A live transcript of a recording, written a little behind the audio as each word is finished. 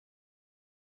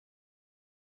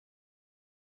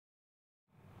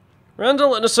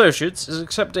Randall and Associates is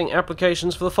accepting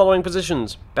applications for the following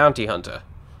positions. Bounty Hunter.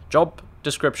 Job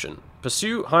description.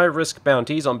 Pursue high-risk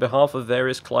bounties on behalf of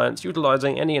various clients,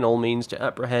 utilizing any and all means to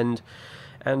apprehend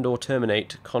and or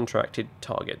terminate contracted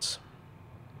targets.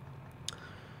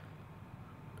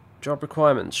 Job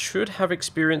requirements. Should have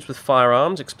experience with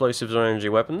firearms, explosives or energy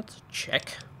weapons.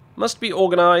 Check. Must be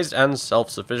organized and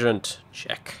self-sufficient.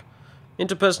 Check.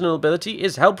 Interpersonal ability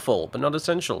is helpful, but not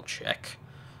essential. Check.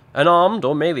 Unarmed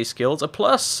or melee skills, a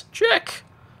plus. Check.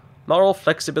 Moral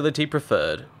flexibility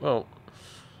preferred. Well,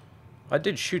 I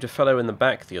did shoot a fellow in the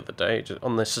back the other day,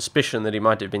 on the suspicion that he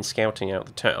might have been scouting out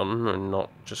the town and not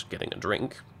just getting a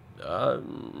drink.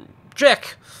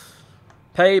 Check.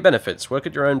 Pay benefits. Work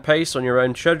at your own pace on your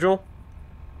own schedule.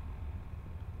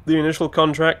 The initial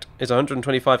contract is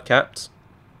 125 caps.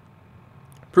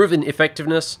 Proven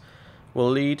effectiveness will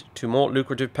lead to more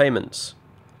lucrative payments.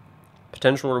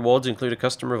 Potential rewards include a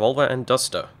custom revolver and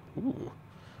duster. Ooh.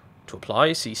 To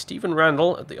apply, see Stephen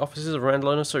Randall at the offices of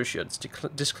Randall & Associates.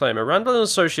 Disclaimer, Randall &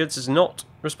 Associates is not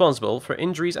responsible for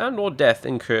injuries and or death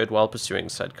incurred while pursuing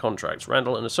said contracts.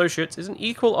 Randall & Associates is an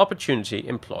equal opportunity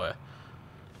employer.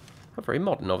 How very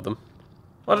modern of them.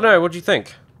 I don't know, what do you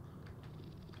think?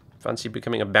 Fancy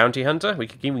becoming a bounty hunter? We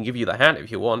could even give you the hat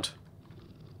if you want.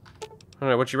 I don't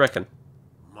know, what do you reckon?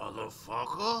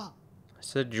 Motherfucker? I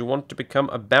said you want to become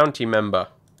a bounty member.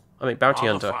 I mean, bounty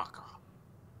hunter.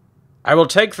 I will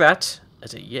take that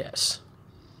as a yes.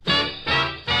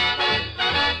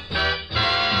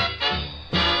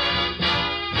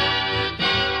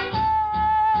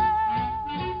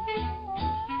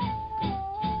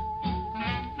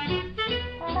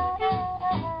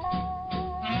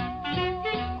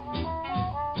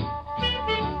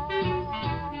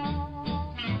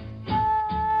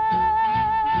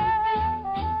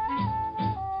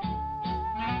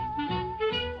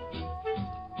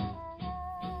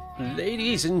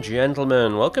 Ladies and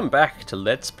gentlemen, welcome back to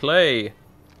Let's Play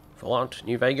Fallout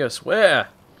New Vegas, where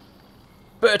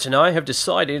Bert and I have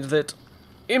decided that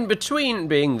in between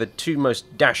being the two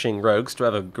most dashing rogues to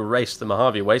ever grace the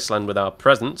Mojave Wasteland with our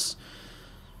presence,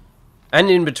 and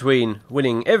in between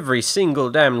winning every single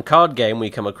damn card game we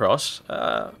come across,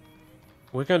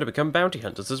 we're going to become bounty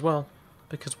hunters as well,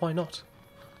 because why not?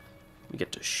 We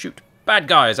get to shoot bad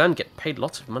guys and get paid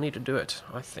lots of money to do it,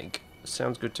 I think.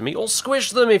 Sounds good to me. Or squish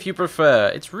them if you prefer.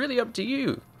 It's really up to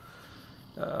you.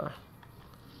 The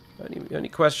only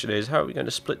question is, how are we going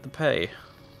to split the pay?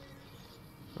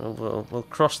 Well, we'll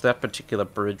cross that particular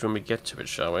bridge when we get to it,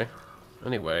 shall we?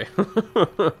 Anyway.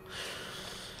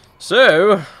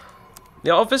 So, the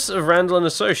office of Randall &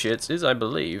 Associates is, I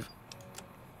believe...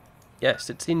 Yes,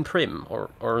 it's in Prim,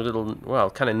 or a little, well,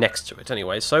 kind of next to it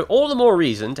anyway. So, all the more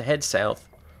reason to head south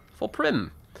for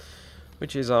Prim,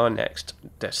 which is our next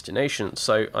destination.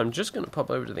 So I'm just going to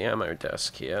pop over to the ammo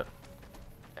desk here.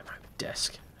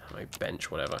 Ammo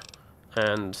bench, whatever.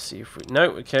 And see if we...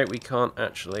 No, okay, we can't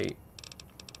actually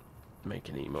make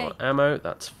any more ammo.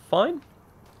 That's fine.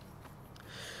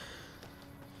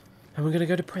 And we're going to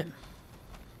go to Prim.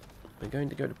 We're going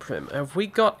to go to Prim. Have we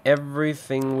got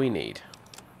everything we need?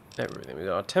 Everything. We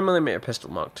got a 10mm pistol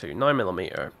Mark II,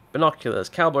 9mm, binoculars,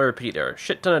 cowboy repeater,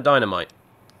 shit ton of dynamite,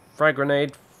 frag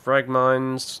grenade, frag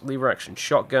mines, lever action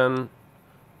shotgun,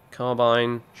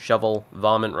 carbine, shovel,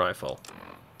 varmint rifle,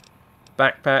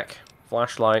 backpack,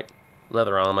 flashlight,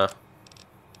 leather armor,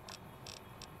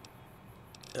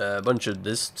 a bunch of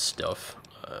this stuff,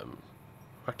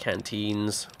 our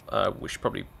canteens. We should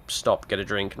probably stop, get a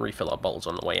drink, and refill our bowls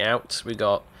on the way out. We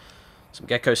got some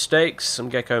gecko steaks, some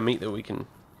gecko meat that we can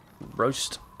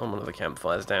roast on one of the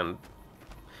campfires down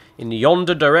in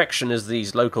yonder direction, as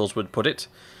these locals would put it.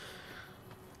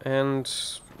 And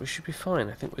we should be fine.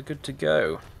 I think we're good to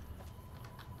go.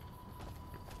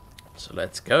 So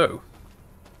let's go.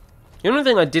 The only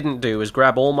thing I didn't do was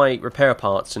grab all my repair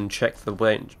parts and check the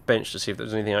bench to see if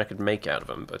there's anything I could make out of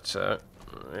them. But,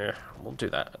 yeah, we'll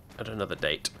do that at another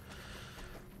date.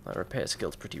 My repair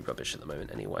skill's pretty rubbish at the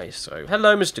moment anyway, so...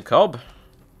 Hello, Mr. Cobb.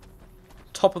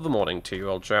 Top of the morning to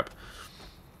you, old chap.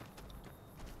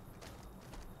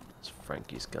 That's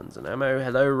Frankie's guns and ammo.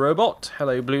 Hello, robot.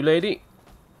 Hello, blue lady.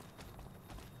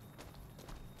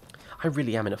 I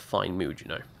really am in a fine mood, you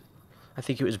know. I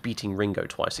think it was beating Ringo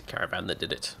twice at Caravan that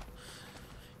did it.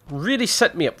 Really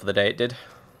set me up for the day, it did.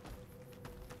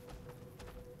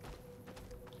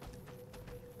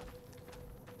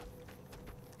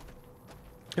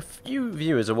 A few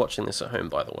viewers are watching this at home,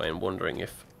 by the way, and wondering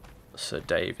if Sir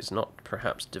Dave is not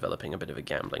perhaps developing a bit of a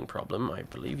gambling problem. I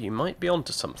believe you might be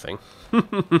onto something.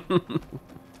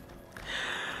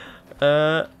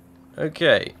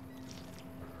 Okay.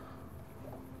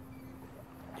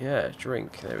 Yeah,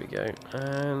 drink. There we go.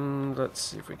 And let's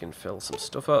see if we can fill some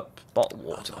stuff up. Bottled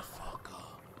water.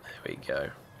 There we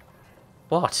go.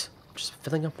 What? Just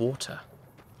filling up water.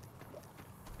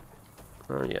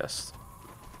 Oh, yes.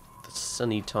 The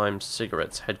Sunny Time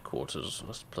Cigarettes headquarters.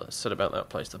 Less said about that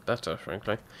place, the better,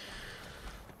 frankly.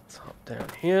 Let's hop down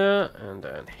here and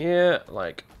down here,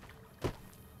 like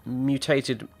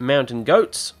mutated mountain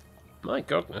goats. My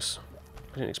goodness.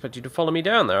 I didn't expect you to follow me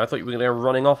down there. I thought you were going to go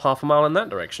running off half a mile in that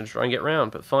direction to try and get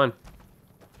round, but fine.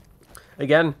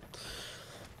 Again.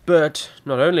 But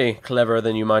not only cleverer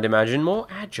than you might imagine, more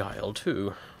agile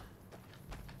too.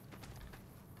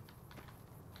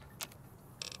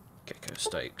 Gecko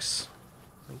steaks.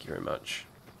 Thank you very much.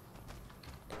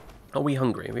 Are we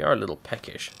hungry? We are a little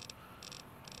peckish.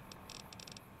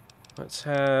 Let's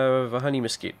have a honey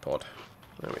mesquite pod.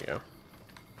 There we go.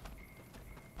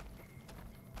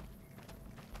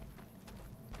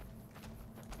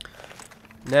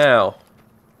 Now,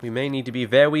 we may need to be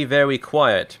very, very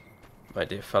quiet, my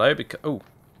dear fellow, because... Oh!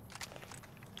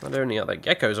 Not only are there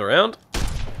geckos around,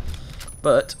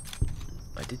 but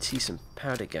I did see some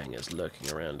powder gangers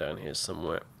lurking around down here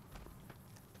somewhere.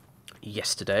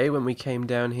 Yesterday, when we came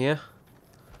down here.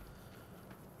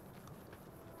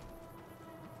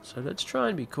 So let's try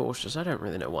and be cautious. I don't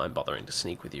really know why I'm bothering to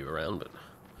sneak with you around, but...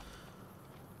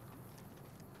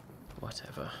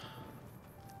 whatever.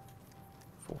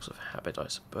 Force of habit, I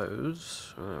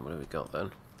suppose. What have we got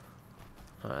then?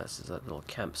 Ah, this is that little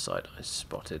campsite I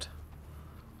spotted.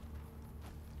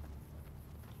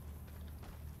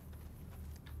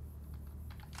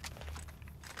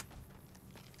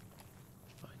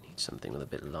 I need something with a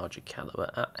bit larger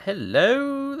caliber.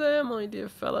 Hello there, my dear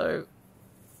fellow.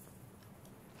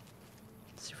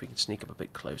 Let's see if we can sneak up a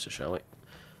bit closer, shall we?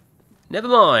 Never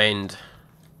mind.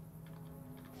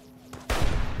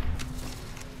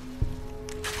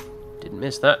 Didn't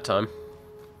miss that time.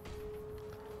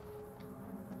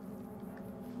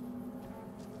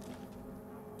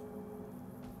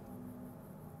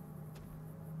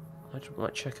 I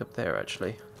might check up there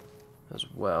actually, as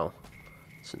well,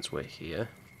 since we're here.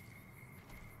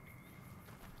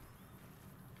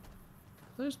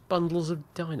 Those bundles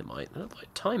of dynamite, they look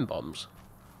like time bombs.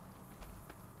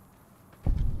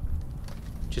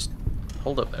 Just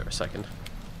hold up there a second.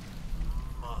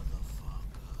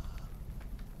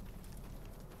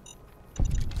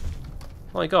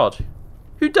 My god.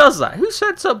 Who does that? Who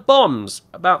sets up bombs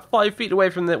about 5 feet away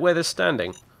from where they're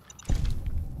standing?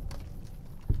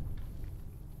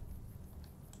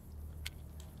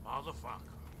 Motherfucker.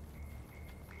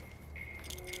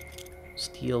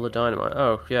 Steal the dynamite.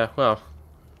 Oh, yeah, well.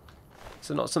 Is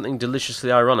there not something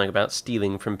deliciously ironic about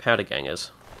stealing from powder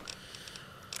gangers?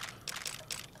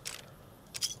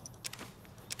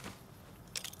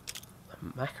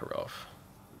 Makarov.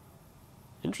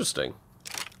 Interesting.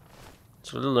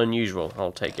 It's a little unusual.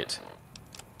 I'll take it.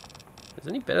 Is it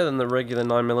any better than the regular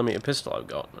 9mm pistol I've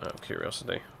got? Out of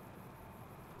curiosity.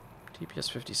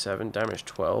 DPS 57, damage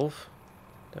 12.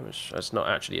 Damage... that's not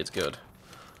actually as good.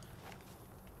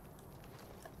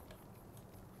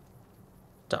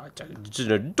 It's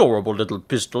an adorable little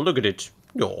pistol. Look at it.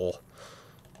 Oh.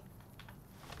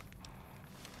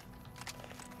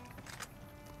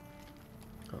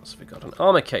 What else have we got? An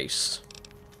armor case.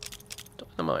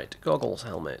 Dynamite. Goggles.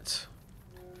 Helmet.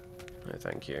 No,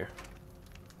 thank you.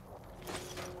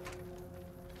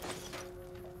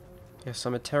 Yes,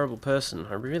 I'm a terrible person.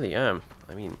 I really am.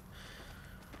 I mean,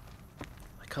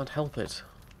 I can't help it.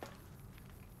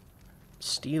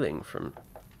 Stealing from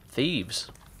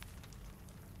thieves.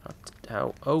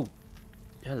 How? Oh,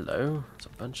 hello. There's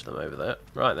a bunch of them over there.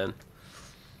 Right then.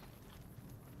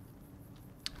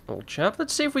 Old chap,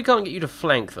 let's see if we can't get you to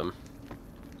flank them.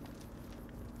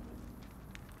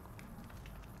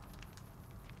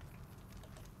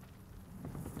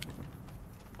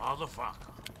 Motherfucker.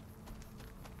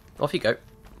 Off you go.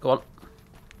 Go on.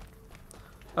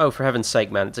 Oh, for heaven's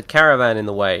sake, man. It's a caravan in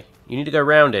the way. You need to go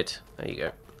round it. There you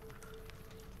go.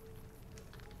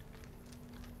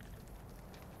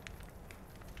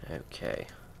 Okay.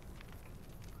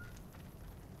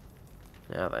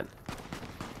 Now then.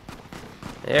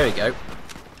 There we go.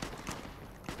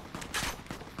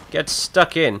 Get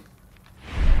stuck in.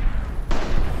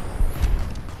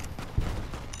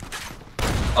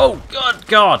 Oh,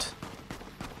 God!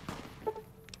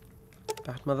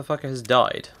 That motherfucker has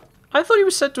died. I thought he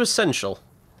was set to Essential.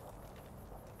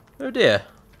 Oh dear.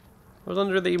 I was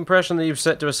under the impression that he was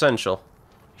set to Essential.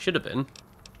 He should have been.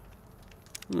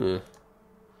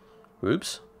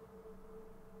 Oops.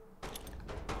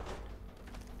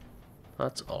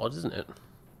 That's odd, isn't it?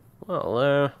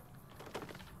 Well,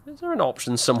 is there an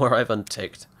option somewhere I've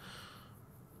unticked?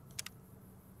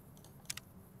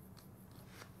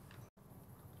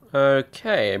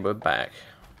 Okay, we're back.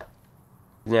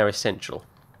 Now essential.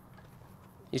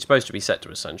 He's supposed to be set to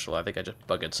essential. I think I just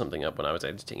buggered something up when I was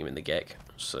editing him in the GEC.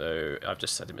 So I've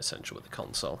just set him essential with the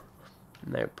console.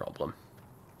 No problem.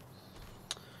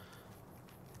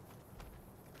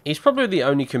 He's probably the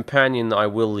only companion that I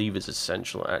will leave as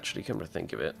essential, actually, come to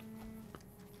think of it.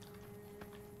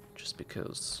 Just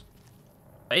because...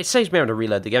 it saves me having to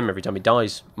reload the game every time he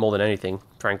dies, more than anything,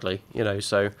 frankly. You know,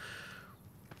 so...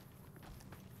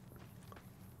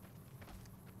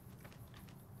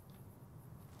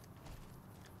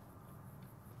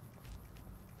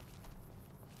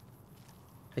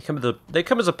 They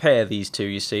come as a pair, these two,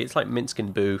 you see. It's like Minsk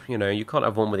and Boo, you know, you can't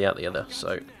have one without the other,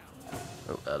 so...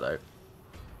 oh, hello.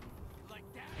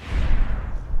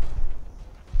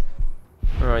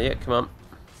 Alright, yeah, come on.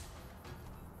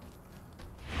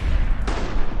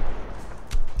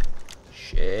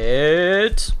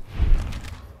 Shit!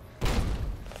 Did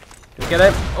we get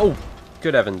him? Oh,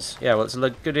 good heavens. Yeah, well, it's a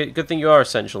good thing you are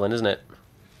essential then, isn't it?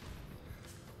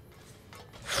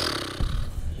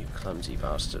 You clumsy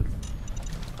bastard.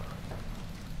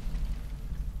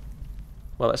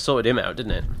 Well, that sorted him out,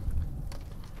 didn't it?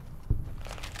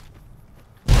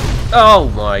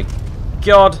 Oh my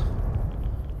god!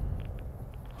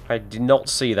 I did not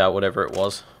see that, whatever it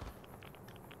was.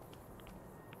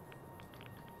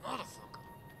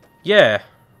 Yeah,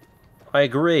 I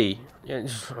agree. Yeah.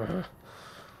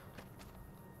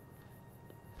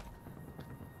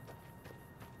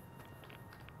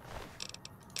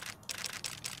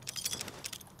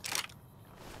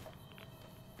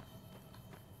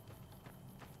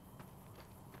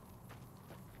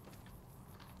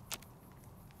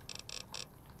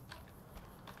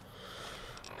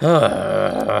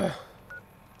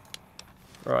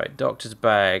 Right, doctor's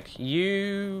bag.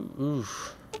 You...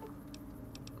 oof.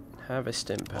 Have a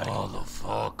stim pack.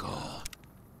 Motherfucker.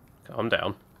 Calm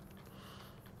down.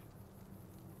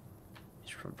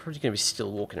 You're probably going to be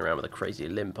still walking around with a crazy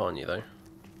limp, aren't you, though?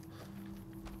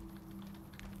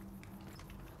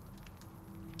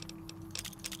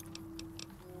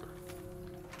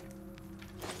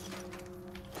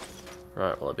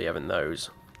 Right, well, I'll be having those.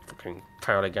 Fucking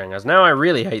powder gangers. Now I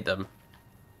really hate them.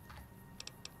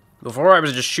 Before I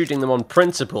was just shooting them on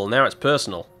principle, now it's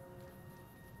personal.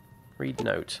 Read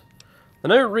note. The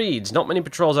note reads, not many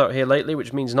patrols out here lately,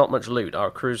 which means not much loot. Our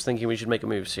crew's thinking we should make a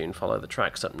move soon. Follow the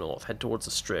tracks up north. Head towards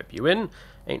the strip. You in?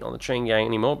 Ain't on the chain gang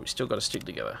anymore, but we still got to stick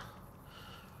together.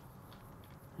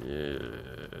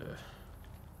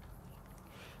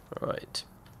 Right.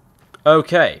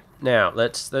 Okay, now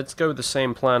let's go with the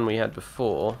same plan we had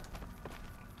before.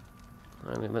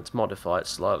 I mean, let's modify it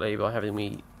slightly by having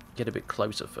me get a bit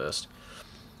closer first.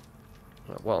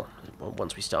 Well,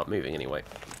 once we start moving anyway.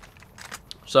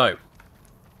 So.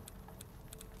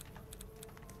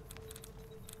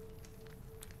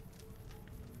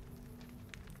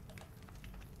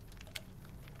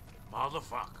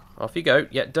 Motherfucker. Off you go.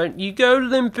 Yeah, don't you go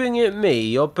limping at me.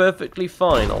 You're perfectly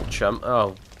fine, old chump.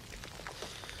 Oh.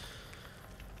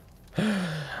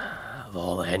 Of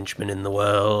all the henchmen in the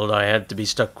world, I had to be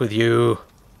stuck with you.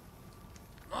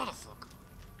 Motherfucker.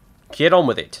 Get on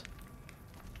with it.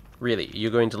 Really,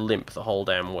 you're going to limp the whole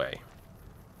damn way.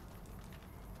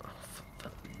 Oh, for the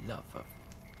love of...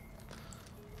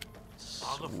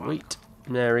 sweet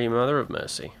Mary, Mother of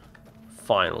Mercy.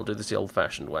 Fine, we'll do this the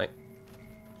old-fashioned way.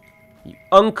 You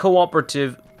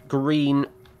uncooperative green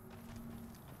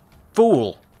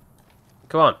fool.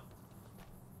 Come on.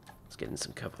 Let's get in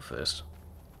some cover first.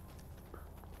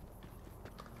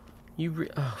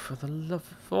 Oh, for the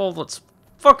love of all that's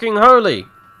fucking holy.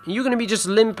 Are you going to be just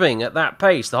limping at that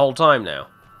pace the whole time now?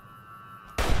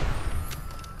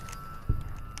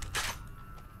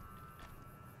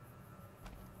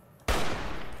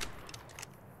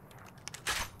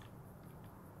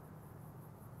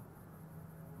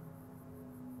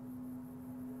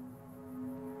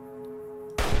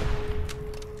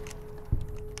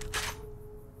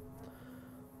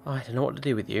 I don't know what to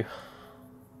do with you.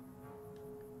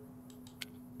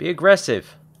 Be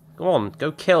aggressive. Go on,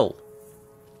 go kill.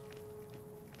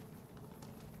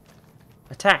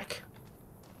 Attack.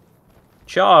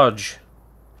 Charge.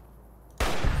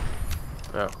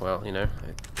 Oh, well, you know.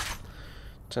 It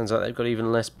turns out they've got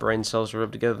even less brain cells to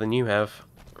rub together than you have.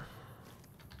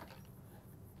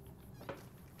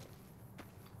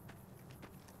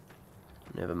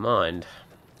 Never mind.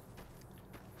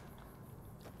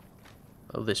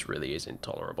 Oh, this really is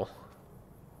intolerable.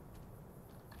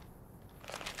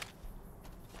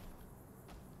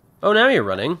 Oh, now you're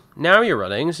running. Now you're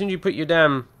running. As soon as you put your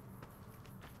damn...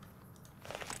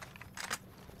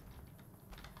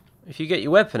 if you get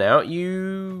your weapon out,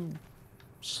 you...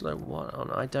 Slow what? Oh,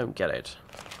 no, I don't get it.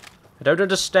 I don't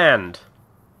understand.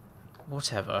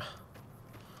 Whatever.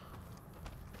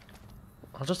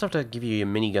 I'll just have to give you a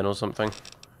minigun or something.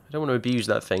 I don't want to abuse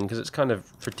that thing because it's kind of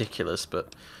ridiculous,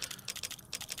 but...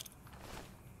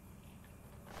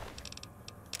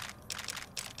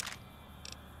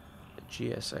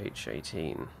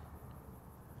 GSH-18.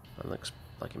 That looks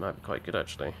like it might be quite good,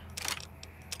 actually.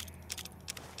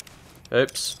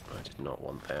 Oops. I did not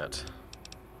want that.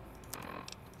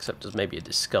 Except as maybe a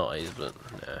disguise, but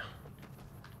nah.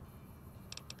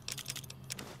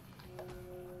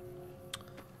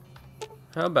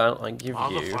 How about I give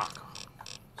you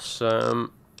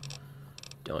some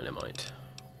dynamite?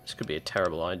 This could be a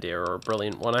terrible idea or a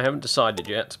brilliant one. I haven't decided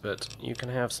yet, but you can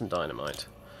have some dynamite.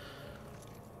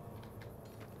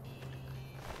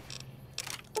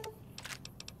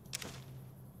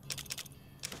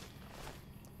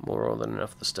 More than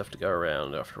enough of the stuff to go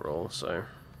around, after all, so...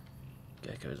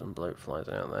 Geckos and bloatflies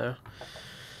out there.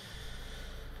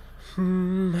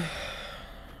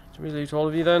 Did we loot all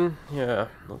of you then? Yeah,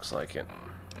 looks like it.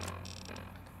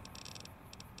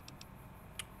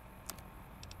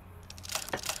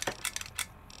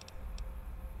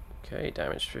 Okay,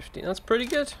 damage 15. That's pretty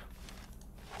good.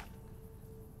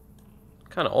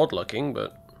 Kind of odd looking,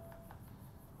 but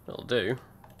it'll do.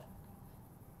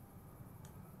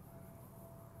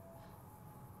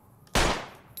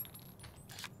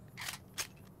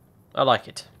 I like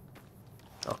it.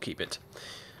 I'll keep it.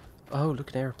 Oh,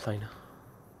 look, an aeroplane.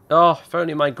 Oh, if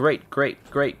only my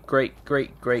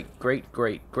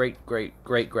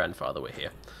great-great-great-great-great-great-great-great-great-great-grandfather were here.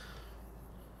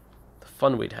 The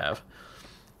fun we'd have.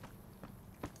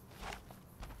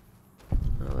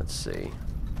 Well, let's see.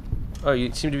 Oh,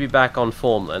 you seem to be back on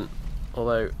form then.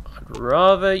 Although, I'd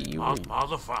rather you...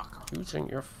 Motherfucker. Using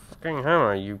your fucking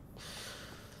hammer, you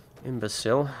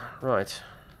imbecile. Right.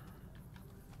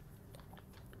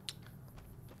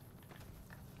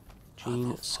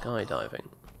 Gene skydiving.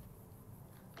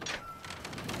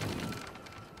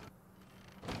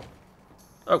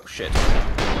 Oh shit.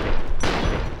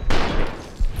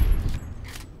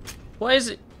 Why is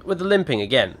it with the limping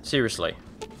again? Seriously.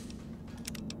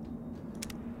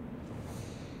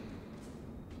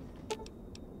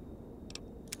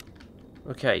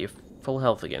 Okay, you're full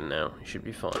health again now. You should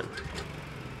be fine.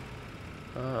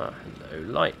 Ah, hello,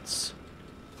 lights.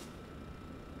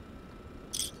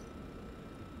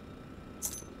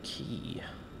 Key.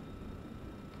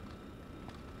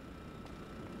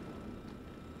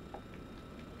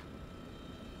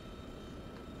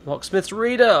 Locksmith's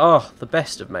Reader! Oh, the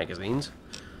best of magazines.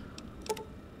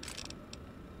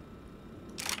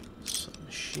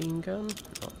 Machine gun,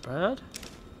 not bad.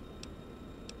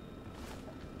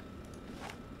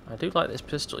 I do like this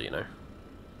pistol, you know.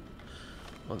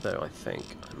 Although I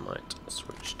think I might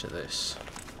switch to this.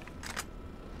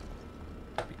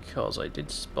 Because I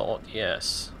did spot,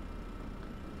 yes.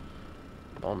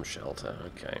 Bomb shelter,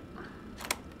 okay.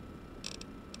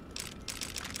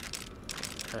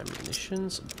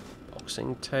 Ammunitions,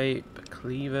 boxing tape, a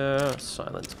cleaver,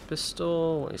 silenced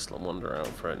pistol, wasteland wander out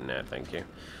for it. No, thank you.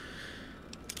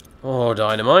 Oh,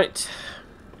 dynamite.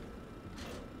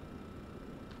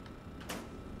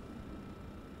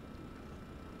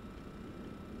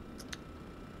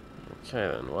 Okay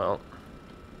then, well.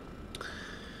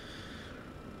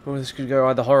 Oh, this could go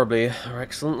either horribly or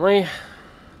excellently.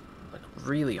 Like,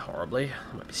 really horribly.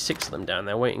 There might be 6 of them down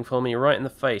there waiting for me right in the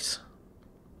face.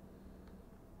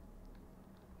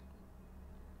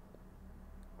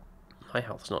 My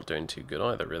health's not doing too good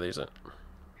either, really, is it?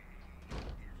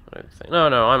 I don't think. No,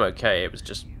 I'm okay. It was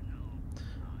just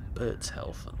Bert's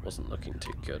health that wasn't looking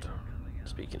too good.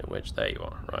 Speaking of which, there you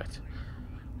are. Right.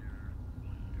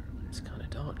 It's kind of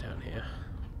dark down here.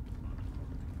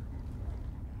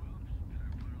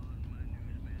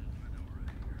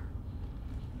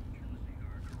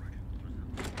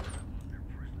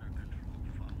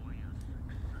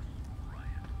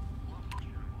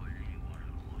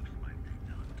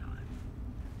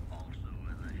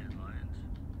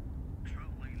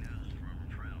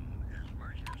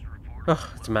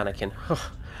 Oh, it's a mannequin.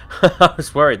 Oh. I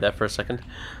was worried there for a second.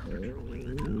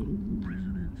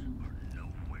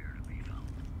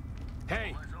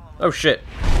 Hey. Oh shit.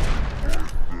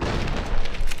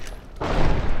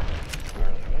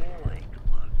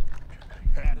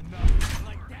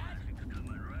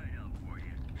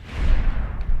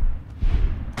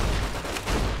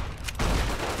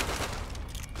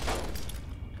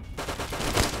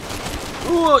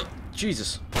 Ooh,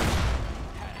 Jesus.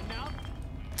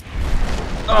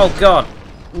 Oh god.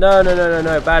 No.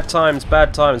 Bad times.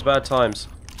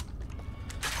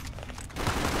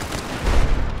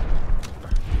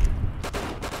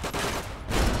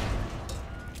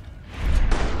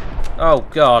 Oh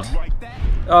god.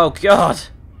 Oh god.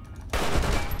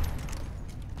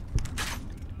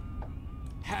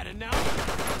 Had enough.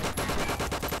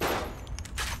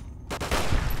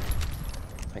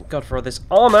 Thank god for all this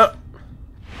armor.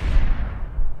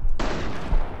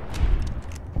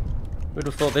 Would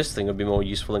have thought this thing would be more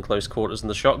useful in close quarters than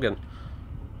the shotgun.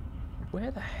 Where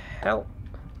the hell?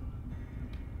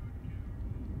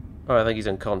 Oh, I think he's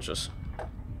unconscious.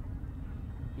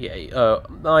 Yeah,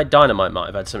 my dynamite might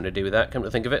have had something to do with that, come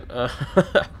to think of it.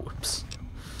 Whoops.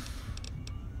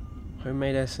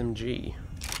 Homemade SMG.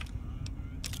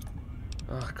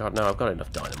 Oh god, no, I've got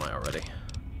enough dynamite already.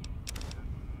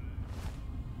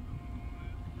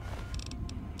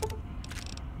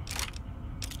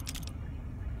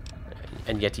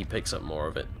 And yet he picks up more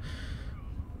of it.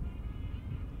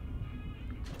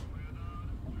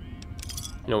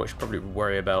 You know, I should probably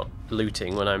worry about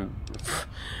looting when I'm...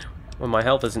 when my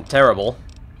health isn't terrible.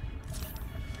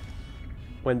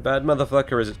 When bad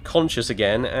motherfucker is conscious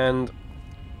again, and...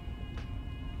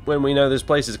 when we know this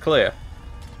place is clear.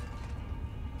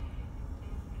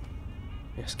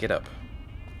 Yes, get up.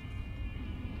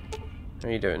 How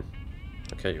are you doing?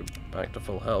 Okay, you're back to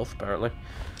full health, apparently.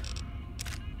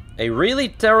 A really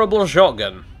terrible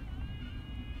shotgun.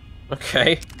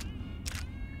 Okay.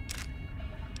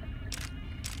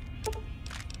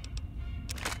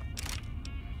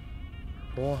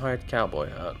 Rawhide cowboy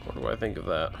hat. What do I think of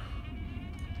that?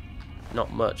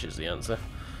 Not much is the answer.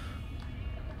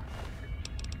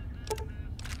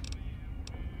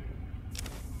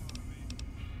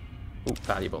 Ooh,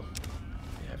 valuable.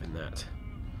 Be having that.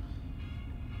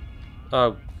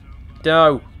 Oh.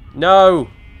 No! No!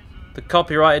 The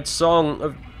copyrighted song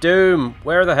of doom!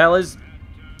 Where the hell is...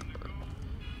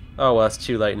 Oh, well, it's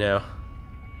too late now.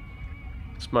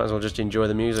 Just might as well just enjoy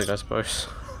the music, I suppose.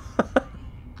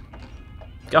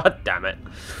 God damn it.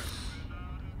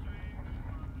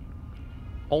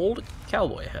 Old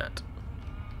cowboy hat.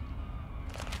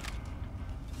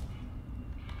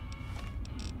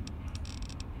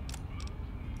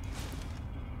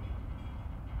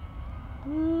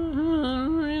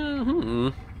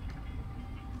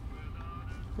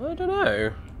 I don't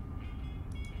know.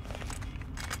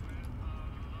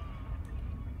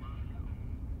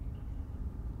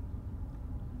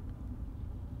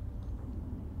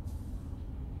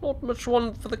 Not much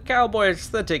one for the cowboy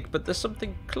aesthetic, but there's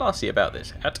something classy about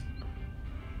this hat.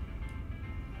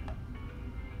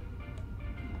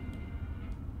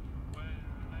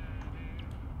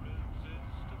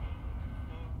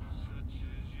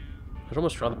 I'd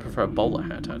almost rather prefer a bowler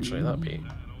hat, actually. That'd be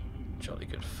jolly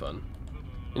good fun.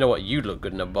 You know what? You'd look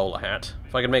good in a bowler hat.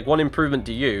 If I could make one improvement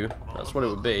to you, that's what it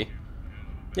would be.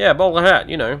 Yeah, bowler hat,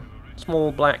 you know.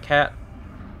 Small black hat.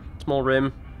 Small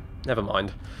rim. Never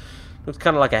mind. Looks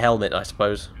kind of like a helmet, I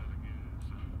suppose.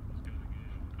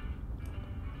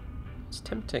 It's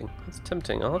tempting. It's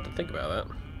tempting. I'll have to think about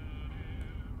that.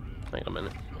 Hang on a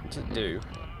minute. What does it do?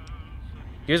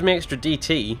 Gives me extra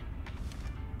DT.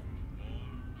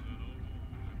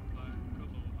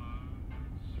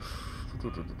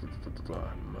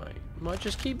 I might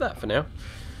just keep that for now.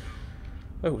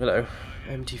 Oh, hello.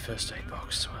 Empty first aid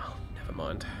box. Well, never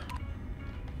mind.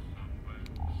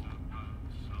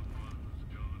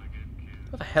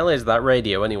 What the hell is that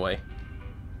radio, anyway?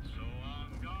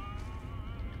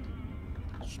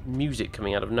 There's music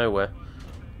coming out of nowhere.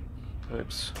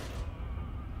 Oops.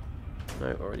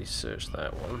 No, already searched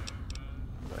that one.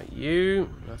 Not you.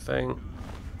 Nothing.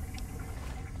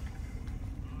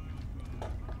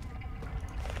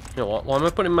 You know what? Why am I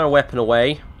putting my weapon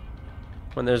away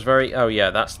when there's very... Oh yeah,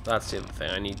 that's the other thing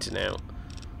I need to know.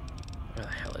 Where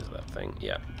the hell is that thing?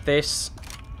 Yeah, this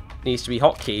needs to be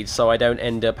hotkeyed so I don't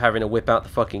end up having to whip out the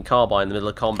fucking carbine in the middle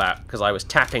of combat, because I was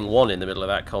tapping one in the middle of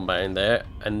that combat in there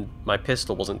and my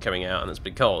pistol wasn't coming out, and it's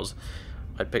because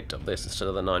I picked up this instead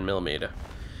of the 9mm.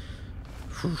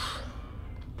 Whew.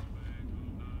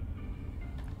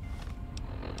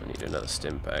 I need another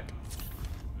stim pack.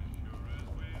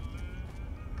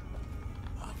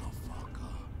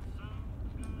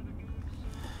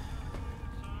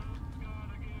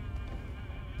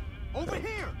 Over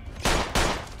here!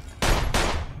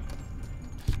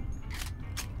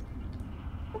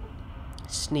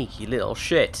 Sneaky little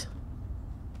shit.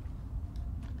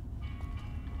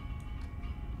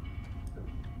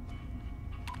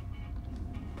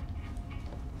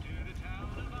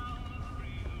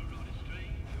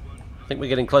 I think we're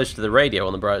getting close to the radio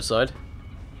on the bright side.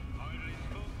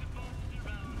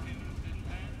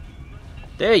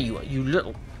 There you are, you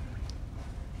little...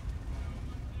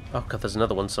 Oh god, there's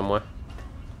another one somewhere.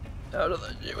 Out of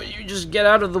the... You just get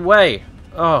out of the way.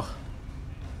 Oh.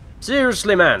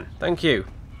 Seriously, man. Thank you.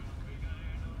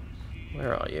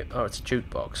 Where are you? Oh, it's a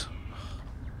jukebox.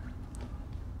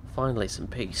 Finally some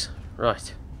peace.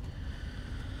 Right.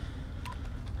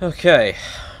 Okay.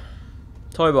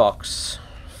 Toy box.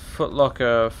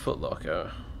 Footlocker,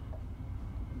 footlocker.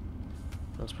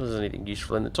 I suppose there's anything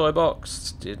useful in the toy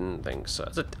box. Didn't think so.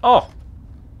 It's a oh!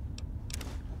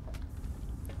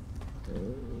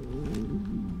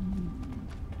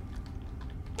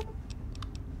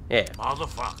 Yeah.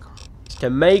 Motherfucker. To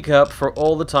make up for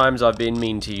all the times I've been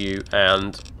mean to you,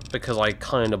 and because I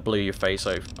kind of blew your face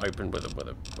open with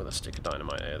a stick of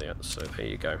dynamite earlier. So there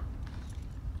you go. You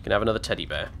can have another teddy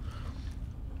bear.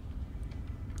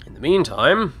 In the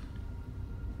meantime,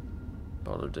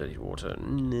 bottle of dirty water.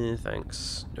 No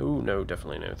thanks. No, no,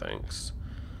 definitely no thanks.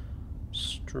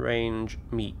 Strange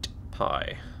meat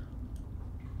pie.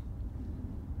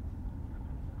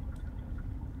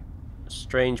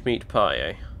 Strange meat pie,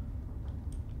 eh?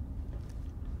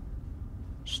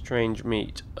 Strange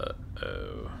meat.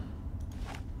 Uh-oh.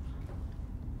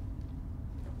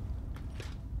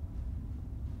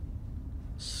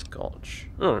 Scotch.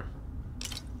 Oh.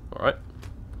 Alright.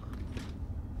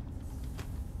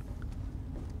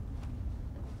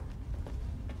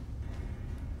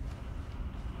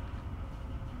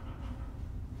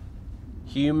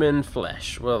 Human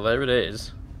flesh. Well, there it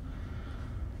is.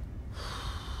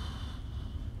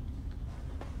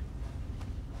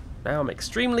 Now I'm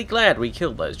extremely glad we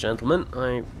killed those gentlemen.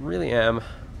 I really am.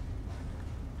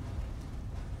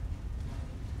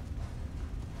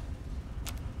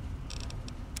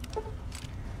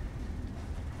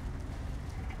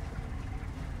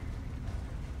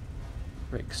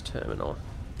 Rick's terminal.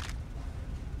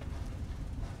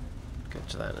 Get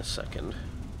to that in a second.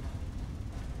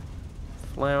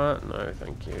 Flour? No,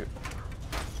 thank you.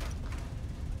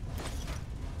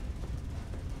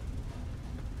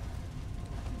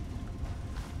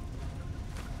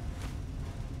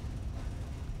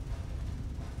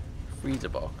 Freezer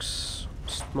box.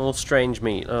 Small strange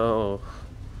meat. Oh.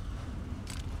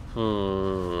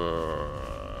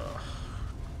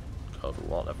 God,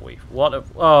 what have we? What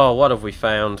have we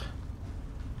found?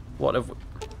 What have we?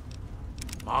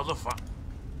 Motherfucker.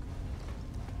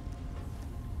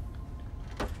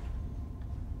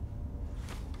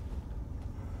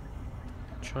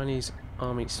 Chinese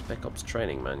Army Spec Ops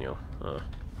Training Manual. Oh.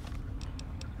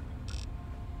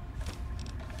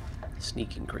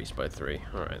 Sneak increased by 3.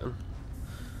 Alright then.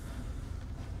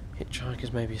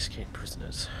 Hitchhikers may be escaped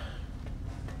prisoners.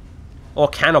 Or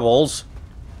cannibals!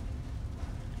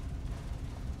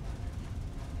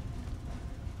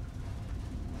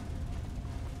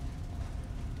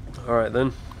 Alright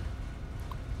then.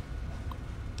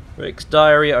 Rick's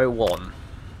Diary 01.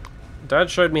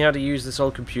 Dad showed me how to use this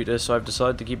old computer, so I've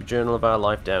decided to keep a journal of our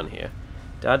life down here.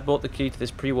 Dad bought the key to this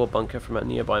pre-war bunker from a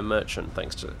nearby merchant,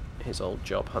 thanks to his old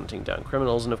job hunting down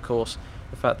criminals, and of course,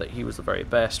 the fact that he was the very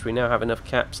best. We now have enough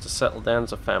caps to settle down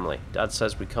as a family. Dad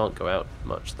says we can't go out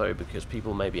much, though, because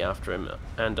people may be after him,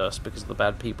 and us, because of the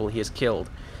bad people he has killed.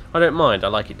 I don't mind, I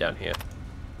like it down here.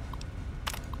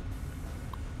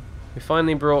 We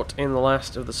finally brought in the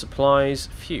last of the supplies.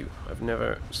 Phew, I've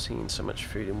never seen so much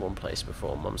food in one place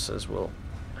before. Mum says we'll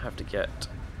have to get...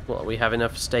 Well, we have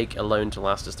enough steak alone to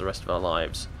last us the rest of our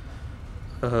lives.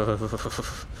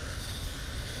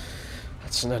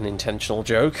 That's an unintentional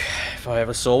joke, if I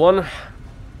ever saw one.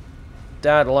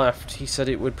 Dad laughed. He said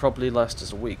it would probably last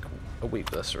us a week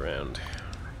with us around.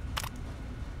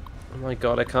 Oh my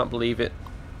god, I can't believe it.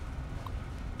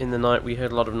 In the night, we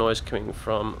heard a lot of noise coming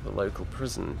from the local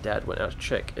prison. Dad went out to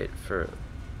check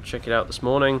it out this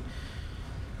morning.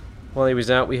 While he was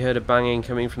out, we heard a banging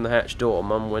coming from the hatch door.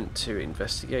 Mum went to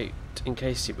investigate in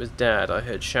case it was Dad. I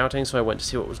heard shouting, so I went to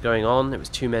see what was going on. It was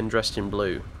 2 men dressed in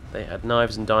blue. They had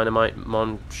knives and dynamite.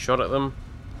 Mum shot at them.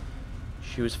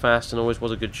 She was fast and always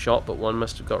was a good shot, but one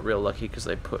must have got real lucky because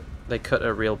they cut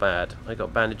her real bad. I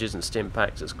got bandages and stim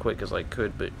packs as quick as I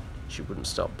could, but she wouldn't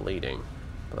stop bleeding.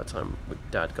 By the time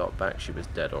Dad got back, she was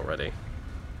dead already.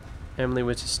 Emily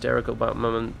was hysterical about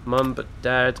Mum, but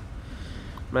Dad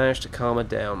managed to calm her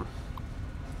down.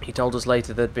 He told us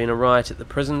later there'd been a riot at the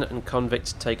prison and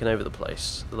convicts had taken over the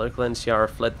place. The local NCR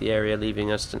fled the area,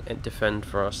 leaving us to defend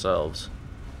for ourselves.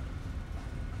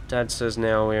 Dad says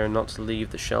now we are not to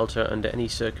leave the shelter under any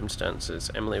circumstances.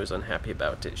 Emily was unhappy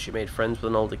about it. She made friends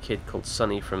with an older kid called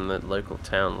Sonny from the local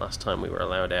town last time we were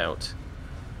allowed out.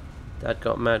 Dad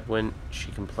got mad when she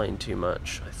complained too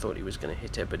much. I thought he was going to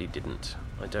hit her, but he didn't.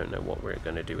 I don't know what we're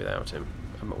going to do without him.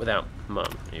 Without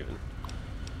Mum, even.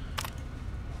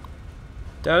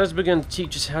 Dad has begun to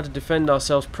teach us how to defend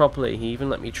ourselves properly. He even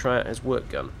let me try out his work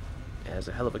gun. It has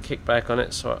a hell of a kickback on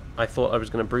it, so I thought I was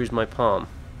going to bruise my palm.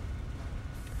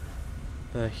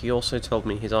 He also told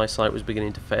me his eyesight was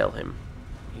beginning to fail him.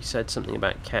 He said something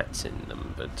about cats in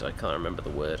them, but I can't remember the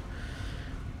word.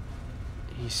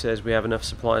 He says we have enough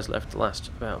supplies left to last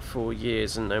about 4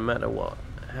 years, and no matter what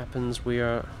happens, we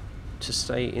are to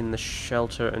stay in the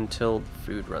shelter until the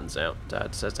food runs out.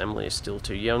 Dad says Emily is still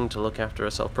too young to look after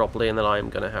herself properly, and that I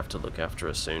am going to have to look after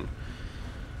her soon.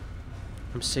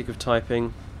 I'm sick of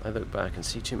typing. I look back and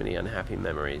see too many unhappy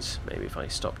memories. Maybe if I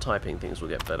stop typing, things will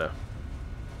get better.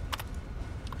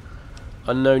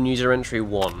 Unknown user entry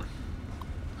 1.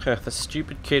 The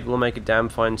stupid kid will make a damn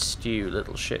fine stew.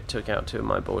 Little shit took out 2 of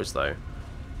my boys though.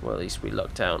 Well, at least we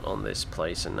lucked out on this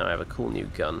place and now I have a cool new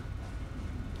gun.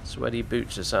 Sweaty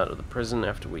boots us out of the prison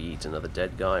after we eat another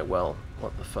dead guy. Well,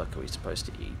 what the fuck are we supposed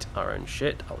to eat? Our own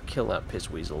shit? I'll kill that piss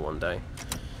weasel one day.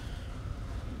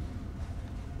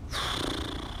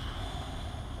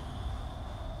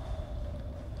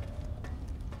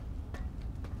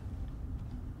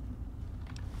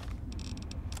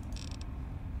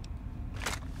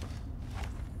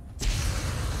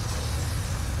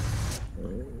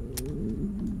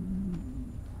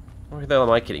 Why the hell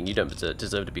am I kidding? You don't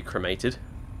deserve to be cremated.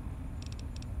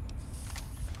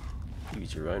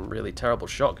 Use your own really terrible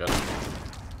shotgun.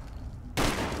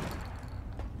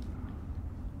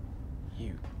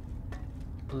 You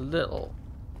little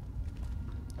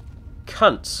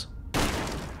cunts.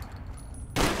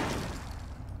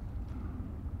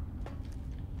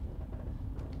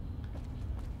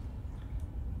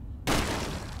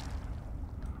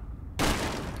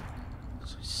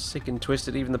 So sick and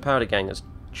twisted, even the powder gang has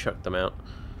chucked them out.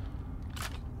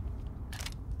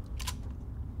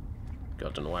 God,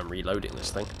 I don't know why I'm reloading this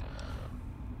thing.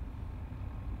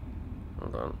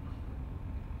 Hold on.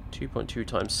 2.2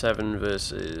 times 7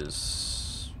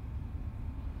 versus...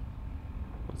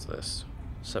 what's this?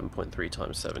 7.3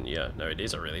 times 7. Yeah, no, it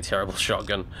is a really terrible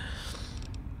shotgun.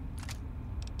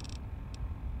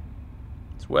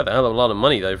 It's worth a hell of a lot of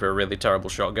money, though, for a really terrible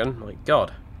shotgun. My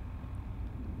God.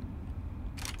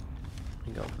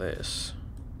 We got this.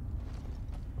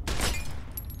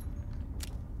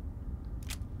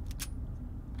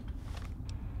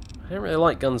 I don't really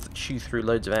like guns that chew through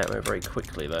loads of ammo very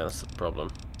quickly, though. That's the problem.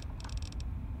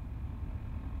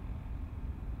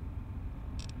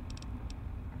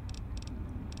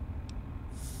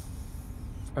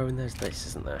 Oh, and there's this,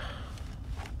 isn't there?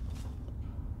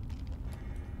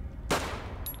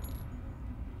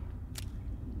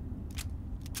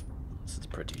 This is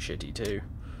pretty shitty, too.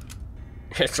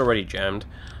 It's already jammed.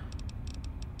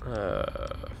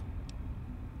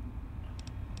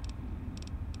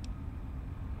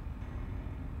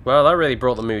 Well, that really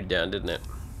brought the mood down, didn't it?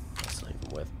 That's not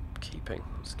even worth keeping.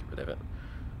 Let's get rid of it.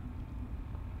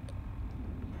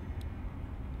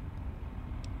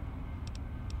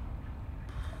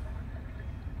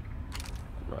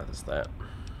 Right, there's that.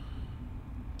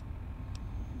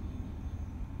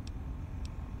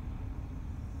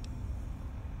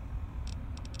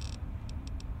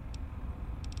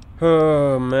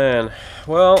 Oh, man.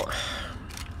 Well,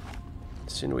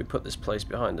 the sooner we put this place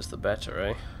behind us, the better,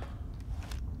 eh?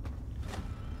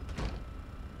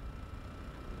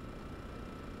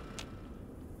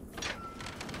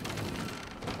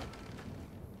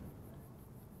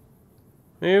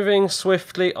 Moving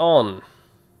swiftly on.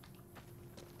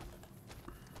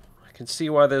 I can see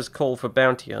why there's call for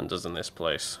bounty hunters in this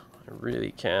place. I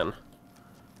really can.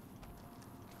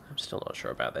 I'm still not sure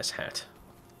about this hat.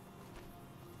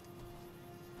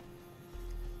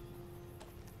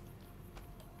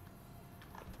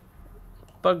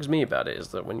 What bugs me about it is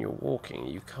that when you're walking,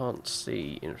 you can't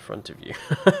see in front of you.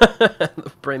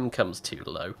 The brim comes too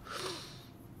low.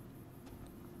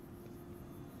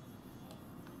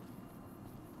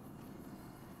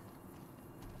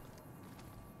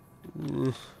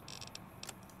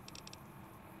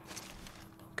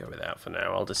 Go with that for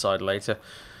now. I'll decide later.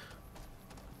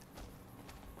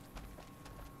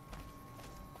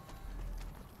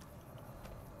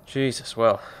 Jesus,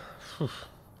 well.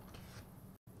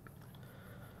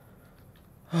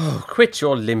 Oh, quit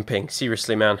your limping.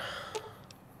 Seriously, man.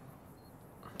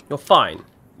 You're fine.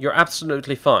 You're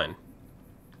absolutely fine.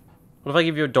 What if I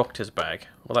give you a doctor's bag?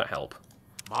 Will that help?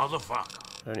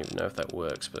 Motherfucker. I don't even know if that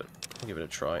works, but I'll give it a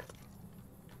try.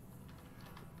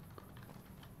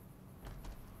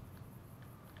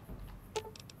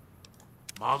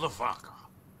 Motherfucker.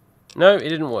 No, it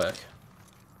didn't work.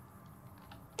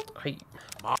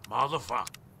 Motherfucker.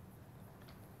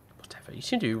 Whatever. You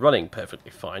seem to be running perfectly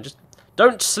fine. Just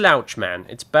don't slouch, man.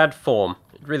 It's bad form.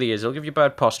 It really is. It'll give you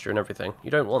bad posture and everything.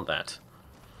 You don't want that.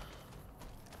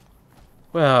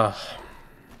 Well,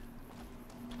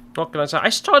 what can I say? I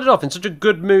started off in such a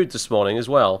good mood this morning as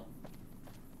well.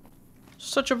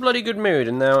 Such a bloody good mood,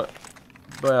 and now,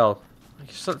 well, I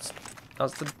guess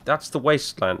that's the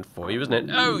wasteland for you, isn't it?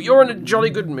 Oh, you're in a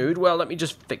jolly good mood. Well, let me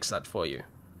just fix that for you.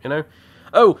 You know?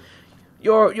 Oh,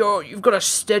 you've got a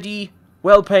steady,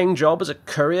 well-paying job as a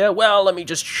courier. Well, let me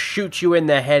just shoot you in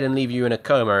the head and leave you in a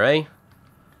coma, eh?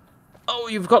 Oh,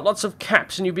 you've got lots of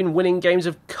caps and you've been winning games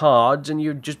of cards and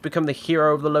you've just become the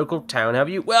hero of the local town, have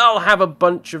you? Well, have a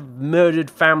bunch of murdered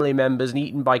family members and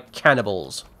eaten by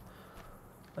cannibals.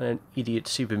 And an idiot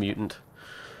super mutant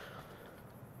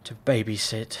to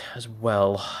babysit as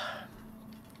well.